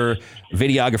videographer,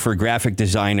 graphic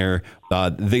designer.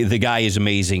 The guy is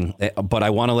amazing, but I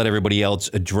want to let everybody else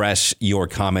address your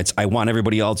comments. I want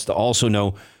everybody else to also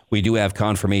know we do have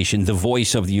confirmation. The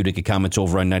voice of the Utica Comets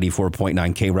over on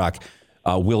 94.9 K-Rock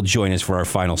will join us for our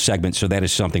final segment, so that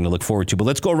is something to look forward to. But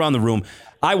let's go around the room.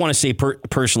 I want to say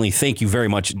personally, thank you very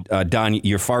much, Don.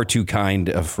 You're far too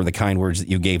kind for the kind words that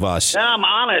you gave us. I'm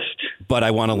honest. But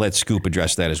I want to let Scoop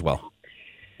address that as well.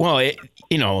 Well,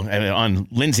 on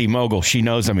Lindsay Mogul, she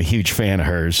knows I'm a huge fan of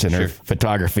hers and her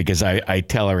photography, because I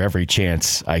tell her every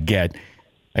chance I get.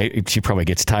 She probably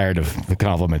gets tired of the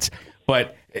compliments.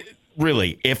 But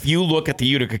really, if you look at the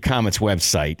Utica Comets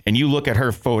website and you look at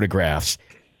her photographs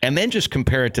and then just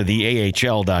compare it to the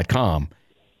AHL.com,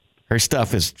 her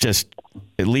stuff is just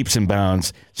leaps and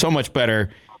bounds so much better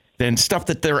than stuff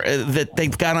that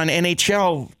they've got on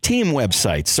NHL team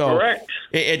websites. So correct.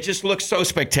 It just looks so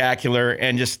spectacular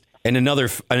and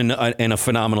a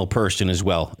phenomenal person as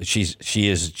well. She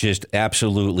is just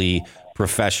absolutely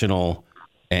professional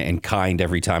and kind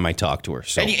every time I talk to her.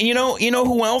 So. And you know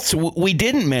who else we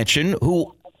didn't mention,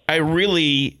 who I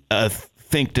really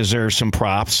think deserves some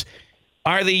props,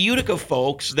 are the Utica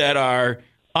folks that are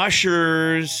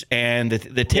ushers and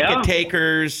the ticket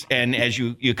takers, and as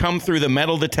you come through the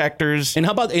metal detectors. And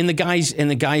how about the guys in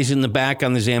the back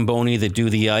on the Zamboni that do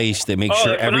the ice, that make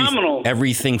sure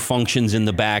everything functions in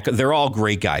the back. They're all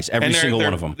great guys, every single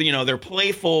one of them. They're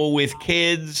playful with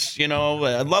kids. I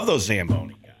love those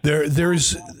Zamboni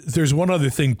guys. There's one other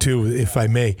thing too, if I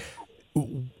may.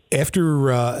 After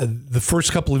the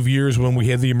first couple of years when we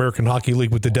had the American Hockey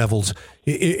League with the Devils,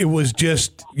 it was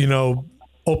just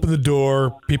open the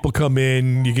door, people come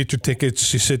in, you get your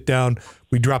tickets, you sit down,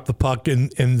 we drop the puck,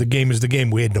 and the game is the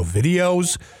game. We had no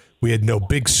videos. We had no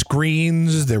big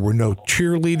screens. There were no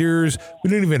cheerleaders. We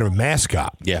didn't even have a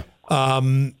mascot. Yeah.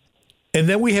 And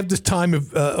then we have this time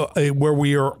of where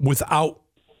we are without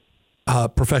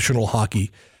professional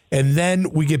hockey. And then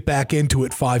we get back into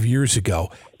it 5 years ago.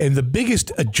 And the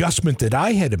biggest adjustment that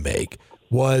I had to make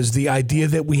was the idea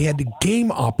that we had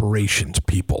game operations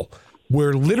people,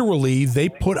 where literally they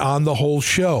put on the whole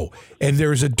show. And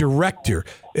there's a director.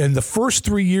 And the first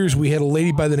 3 years, we had a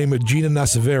lady by the name of Gina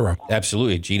Nasavera.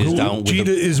 Absolutely. Gina's down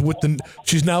with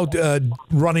she's now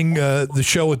running the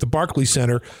show at the Barclays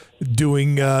Center,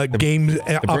 doing game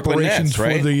operations Nets,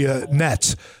 right? for the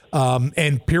Nets.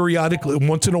 And periodically,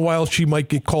 once in a while, she might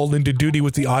get called into duty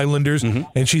with the Islanders,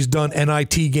 and she's done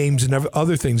NIT games and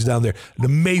other things down there. An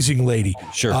amazing lady.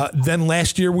 Sure. Then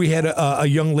last year, we had a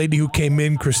young lady who came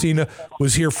in. Christina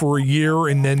was here for a year,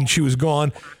 and then she was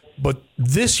gone. But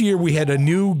this year, we had a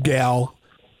new gal,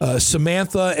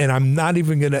 Samantha, and I'm not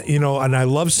even going to, and I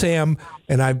love Sam,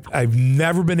 and I've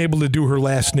never been able to do her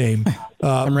last name.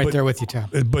 I'm right there with you, Tom.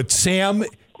 But Sam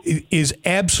is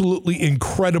absolutely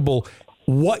incredible.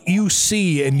 What you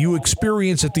see and you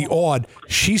experience at the Odd,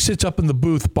 she sits up in the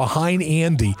booth behind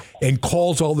Andy and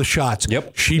calls all the shots.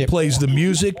 Yep. She plays the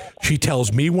music. She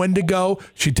tells me when to go.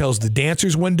 She tells the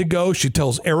dancers when to go. She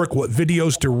tells Eric what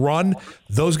videos to run.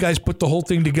 Those guys put the whole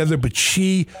thing together, but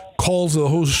she calls the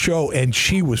whole show, and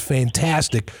she was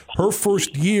fantastic. Her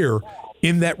first year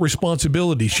in that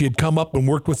responsibility, she had come up and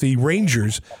worked with the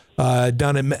Rangers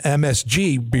down at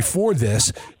MSG before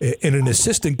this in an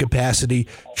assistant capacity.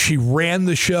 She ran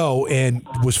the show and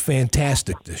was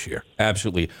fantastic this year.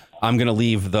 Absolutely. I'm going to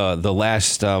leave the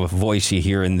last voice you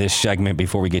hear in this segment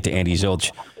before we get to Andy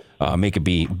Zilch. Make it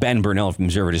be Ben Birnell from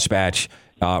Observer Dispatch.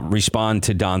 Respond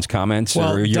to Don's comments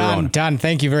or your own. Don,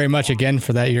 thank you very much again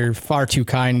for that. You're far too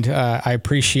kind. I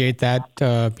appreciate that.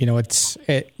 Now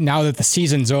that the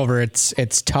season's over,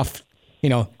 it's tough,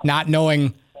 not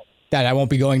knowing that I won't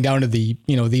be going down to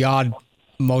the Odd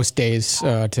most days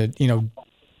to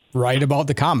write about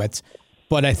the Comets.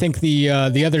 But I think the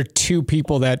other two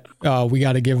people that we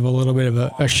got to give a little bit of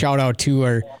a shout out to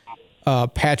are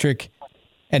Patrick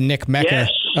and Nick Mecca.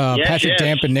 Patrick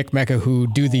Damp and Nick Mecca, who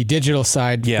do the digital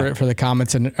side for the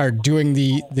Comets and are doing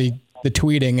the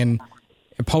tweeting and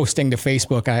posting to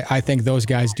Facebook. I think those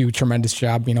guys do a tremendous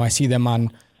job. I see them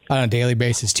on a daily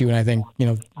basis too, and I think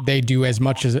they do as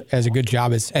much as a good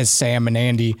job as Sam and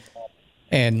Andy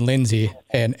and Lindsay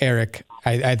and Eric.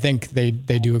 I think they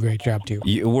do a great job too.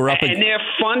 And they're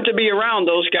fun to be around.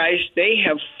 Those guys, they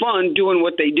have fun doing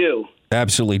what they do.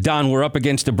 Absolutely. Don, we're up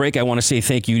against the break. I want to say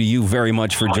thank you to you very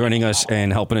much for joining us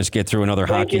and helping us get through another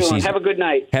hockey season. Have a good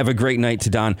night. Have a great night to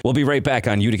Don. We'll be right back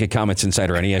on Utica Comets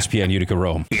Insider on ESPN Utica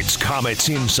Rome. It's Comets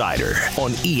Insider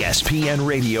on ESPN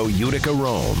Radio Utica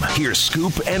Rome. Here's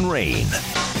Scoop and Rain.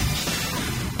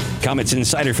 Comets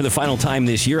Insider for the final time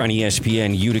this year on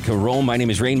ESPN Utica Rome. My name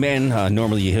is Rainman.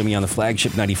 Normally you hear me on the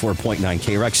flagship 94.9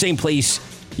 K-Rock. Same place.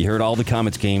 You heard all the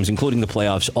Comets games, including the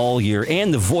playoffs, all year,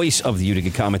 and the voice of the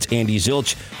Utica Comets, Andy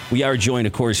Zilch. We are joined,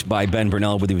 of course, by Ben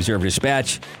Birnell with the Observer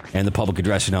Dispatch and the public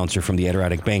address announcer from the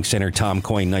Adirondack Bank Center, Tom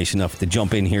Coyne, nice enough to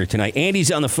jump in here tonight.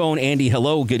 Andy's on the phone. Andy,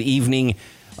 hello, good evening.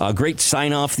 Great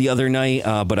sign-off the other night,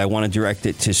 but I want to direct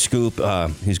it to Scoop,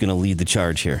 who's going to lead the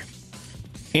charge here.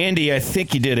 Andy, I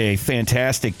think you did a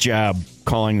fantastic job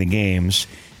calling the games.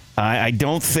 I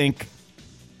don't think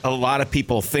a lot of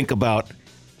people think about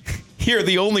you're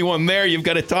the only one there. You've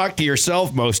got to talk to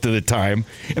yourself most of the time.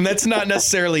 And that's not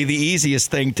necessarily the easiest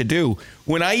thing to do.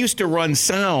 When I used to run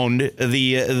sound,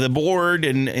 the board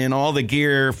and all the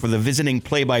gear for the visiting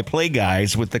play-by-play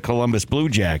guys with the Columbus Blue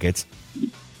Jackets,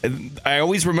 I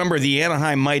always remember the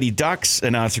Anaheim Mighty Ducks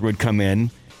announcer would come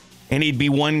in, and he'd be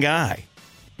one guy.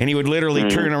 And he would literally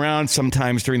turn around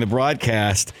sometimes during the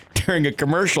broadcast, during a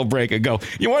commercial break, and go,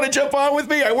 "You want to jump on with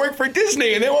me? I work for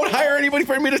Disney, and they won't hire anybody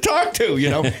for me to talk to."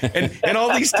 And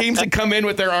all these teams would come in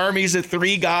with their armies of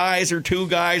 3 guys or 2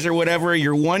 guys or whatever.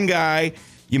 You're one guy.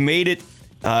 You made it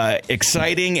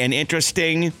exciting and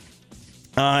interesting,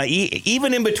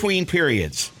 even in between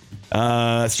periods. So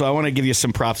I want to give you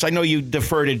some props. I know you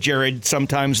defer to Jared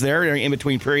sometimes there in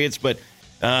between periods, but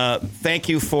thank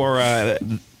you for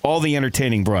all the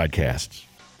entertaining broadcasts.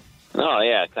 Oh,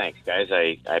 yeah. Thanks, guys.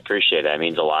 I appreciate it. It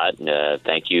means a lot.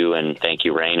 Thank you, and thank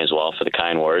you, Rain, as well, for the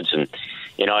kind words. And,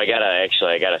 I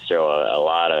gotta throw a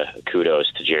lot of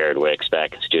kudos to Jared Wicks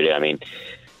back in studio. I mean,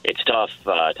 it's tough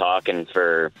talking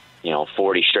for,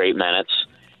 40 straight minutes,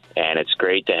 and it's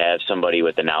great to have somebody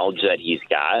with the knowledge that he's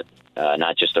got,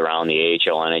 not just around the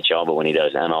AHL, NHL, but when he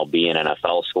does MLB and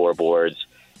NFL scoreboards,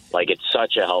 Like, it's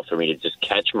such a help for me to just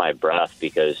catch my breath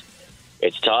because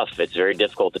it's tough. It's very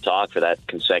difficult to talk for that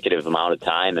consecutive amount of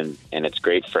time, and it's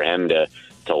great for him to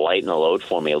lighten the load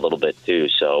for me a little bit too.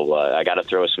 So I got to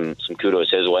throw some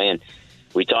kudos his way. And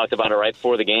we talked about it right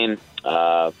before the game. It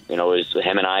was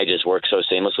him and I just work so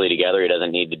seamlessly together. He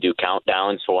doesn't need to do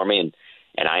countdowns for me,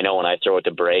 and I know when I throw it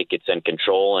to break, it's in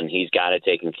control, and he's got it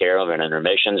taken care of, and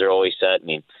intermissions are always set. I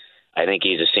mean, I think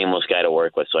he's a seamless guy to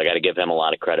work with, so I got to give him a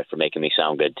lot of credit for making me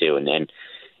sound good too. And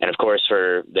of course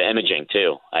for the imaging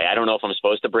too. I don't know if I'm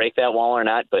supposed to break that wall or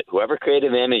not, but whoever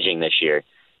created the imaging this year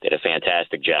did a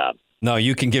fantastic job. No,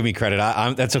 you can give me credit.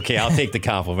 That's okay. I'll take the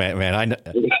compliment, man.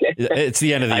 It's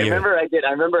the end of the year.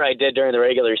 I remember I did during the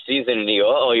regular season, and you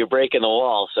go, "Oh, you're breaking the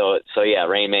wall." So yeah,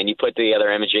 Rain, man, you put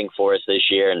together imaging for us this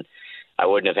year, and I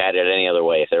wouldn't have had it any other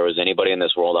way. If there was anybody in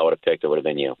this world I would have picked, it would have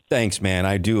been you. Thanks, man.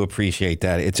 I do appreciate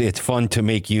that. It's fun to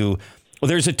make you. Well,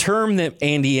 there's a term that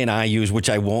Andy and I use, which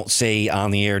I won't say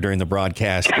on the air during the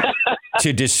broadcast,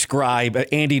 to describe.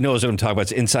 Andy knows what I'm talking about.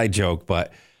 It's an inside joke,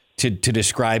 but to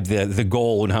describe the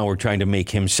goal and how we're trying to make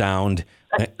him sound.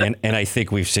 And I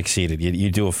think we've succeeded.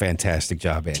 You do a fantastic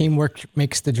job, Andy. Teamwork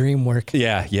makes the dream work.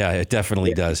 Yeah, it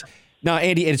definitely does. Now,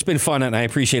 Andy, it's been fun, and I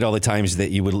appreciate all the times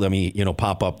that you would let me,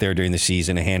 pop up there during the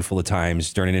season a handful of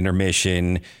times during an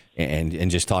intermission and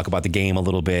just talk about the game a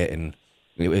little bit, and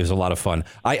it was a lot of fun.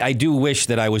 I do wish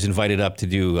that I was invited up to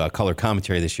do color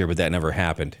commentary this year, but that never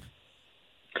happened.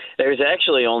 There's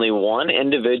actually only one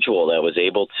individual that was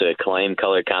able to claim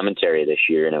color commentary this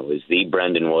year, and it was the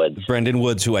Brendan Woods. Brendan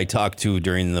Woods, who I talked to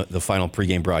during the final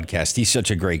pregame broadcast. He's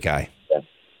such a great guy.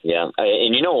 Yeah.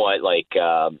 And you know what?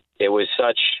 It was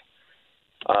such...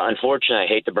 unfortunately, I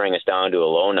hate to bring us down to a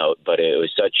low note, but it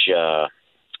was such a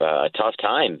tough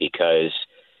time because,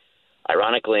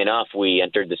 ironically enough, we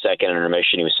entered the second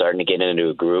intermission. He was starting to get into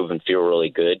a groove and feel really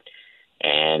good,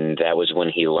 and that was when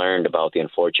he learned about the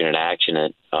unfortunate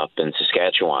accident up in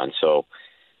Saskatchewan. So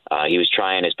he was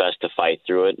trying his best to fight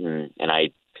through it, and I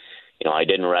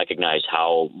didn't recognize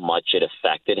how much it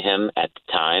affected him at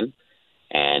the time,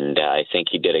 and I think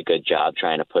he did a good job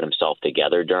trying to put himself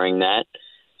together during that.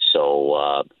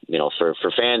 So,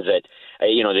 for fans that,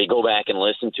 they go back and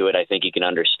listen to it, I think you can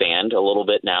understand a little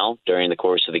bit now during the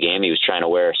course of the game. He was trying to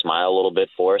wear a smile a little bit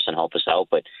for us and help us out,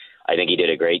 but I think he did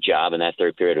a great job, and that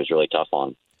third period was really tough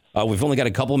on him. We've only got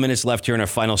a couple minutes left here in our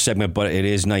final segment, but it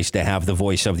is nice to have the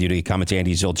voice of the UD Comets,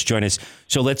 Andy Zilch, join us.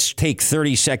 So let's take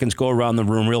 30 seconds, go around the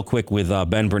room real quick with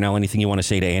Ben Birnell. Anything you want to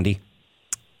say to Andy?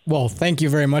 Well, thank you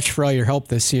very much for all your help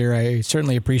this year. I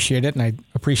certainly appreciate it, and I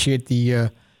appreciate the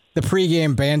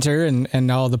pregame banter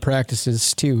and all the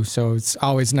practices too. So it's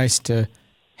always nice to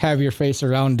have your face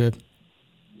around to,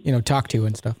 talk to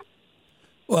and stuff.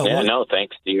 Well, no,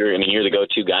 thanks. You're the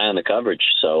go-to guy on the coverage,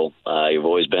 so you've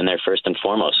always been there first and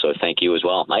foremost. So thank you as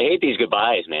well. I hate these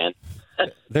goodbyes, man.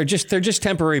 They're just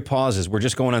temporary pauses. We're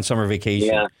just going on summer vacation.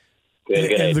 Yeah.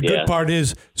 And the good part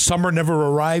is summer never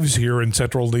arrives here in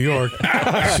central New York.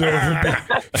 So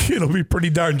it'll be pretty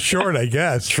darn short, I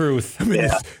guess. Truth. I mean,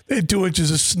 they had 2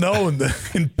 inches of snow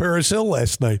in Paris Hill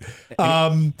last night.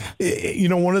 One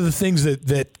of the things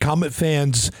that Comet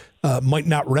fans might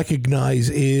not recognize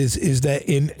is that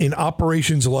in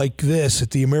operations like this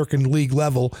at the American League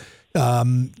level,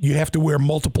 you have to wear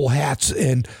multiple hats,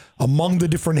 and among the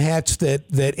different hats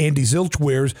that Andy Zilch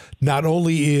wears, not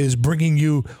only is bringing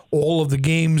you all of the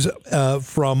games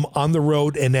from on the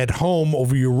road and at home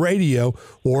over your radio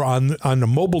or on a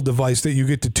mobile device that you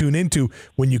get to tune into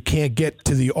when you can't get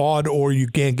to the odd or you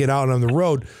can't get out on the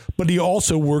road, but he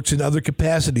also works in other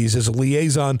capacities as a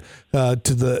liaison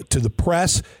to the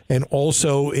press and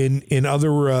also in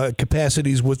other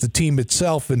capacities with the team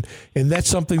itself, and that's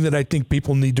something that I think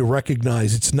people need to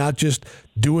recognize. It's not just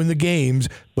doing the games,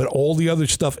 but all the other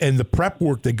stuff and the prep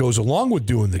work that goes along with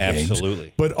doing the games.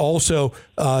 Absolutely. But also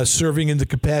serving in the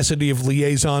capacity of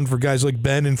liaison for guys like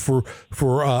Ben and for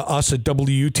us at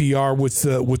WTR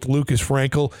with Lucas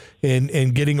Frankel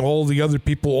and getting all the other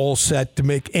people all set to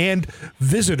make, and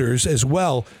visitors as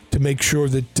well, to make sure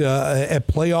that at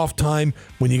playoff time,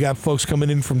 when you got folks coming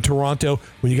in from Toronto,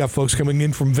 when you got folks coming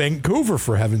in from Vancouver,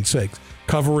 for heaven's sakes,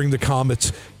 covering the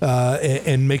Comets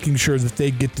and making sure that they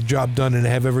get the job done and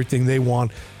have everything they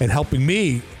want, and helping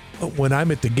me when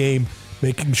I'm at the game,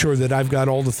 making sure that I've got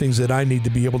all the things that I need to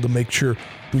be able to make sure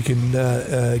we can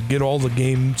get all the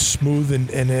games smooth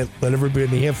and let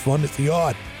everybody have fun at the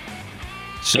odd.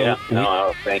 So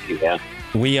thank you. Yeah.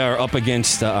 We are up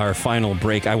against our final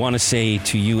break. I want to say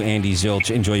to you, Andy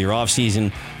Zilch, enjoy your off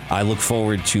season. I look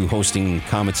forward to hosting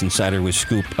Comets Insider with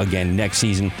Scoop again next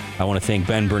season. I want to thank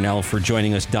Ben Birnell for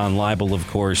joining us, Don Laible, of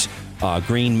course,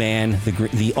 Greenman,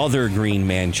 the other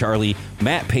Greenman, Charlie,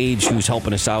 Matt Page, who's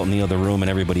helping us out in the other room, and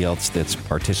everybody else that's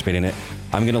participating in it.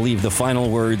 I'm going to leave the final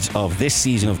words of this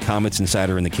season of Comets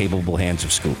Insider in the capable hands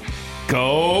of Scoop.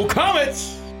 Go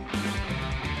Comets!